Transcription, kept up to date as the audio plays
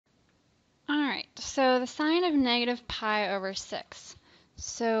So the sine of negative pi over 6.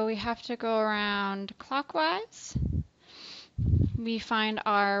 So we have to go around clockwise. We find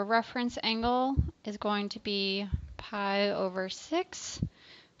our reference angle is going to be pi over 6.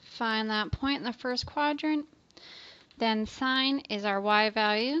 Find that point in the first quadrant. Then sine is our y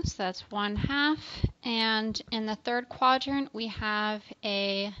value, so that's 1/2. And in the third quadrant, we have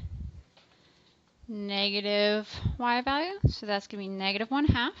a negative y value, so that's going to be negative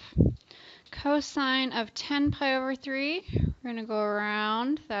 1/2. Cosine of 10 pi over 3, we're going to go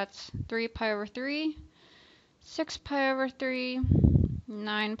around, that's 3 pi over 3, 6 pi over 3,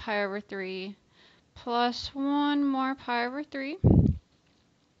 9 pi over 3, plus 1 more pi over 3.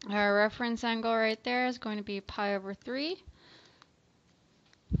 Our reference angle right there is going to be pi over 3.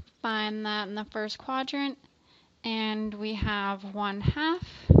 Find that in the first quadrant, and we have 1/2.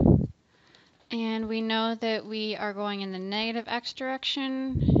 And we know that we are going in the negative x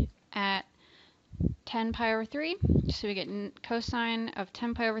direction at 10 pi over 3, so we get cosine of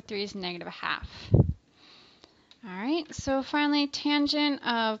 10 pi over 3 is negative 1/2. Alright, so finally tangent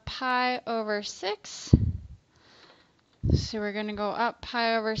of pi over 6. So we're going to go up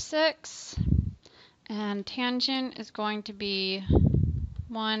pi over 6, and tangent is going to be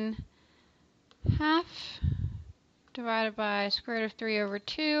 1/2 divided by square root of 3 over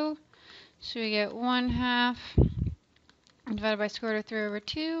 2. So we get 1/2 divided by square root of 3 over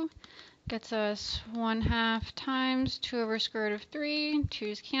 2. Gets us 1/2 times 2 over square root of 3.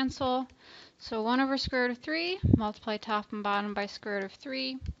 2's cancel. So 1 over square root of 3, multiply top and bottom by square root of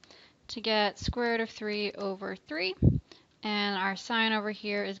 3 to get square root of 3 over 3. And our sign over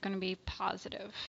here is going to be positive.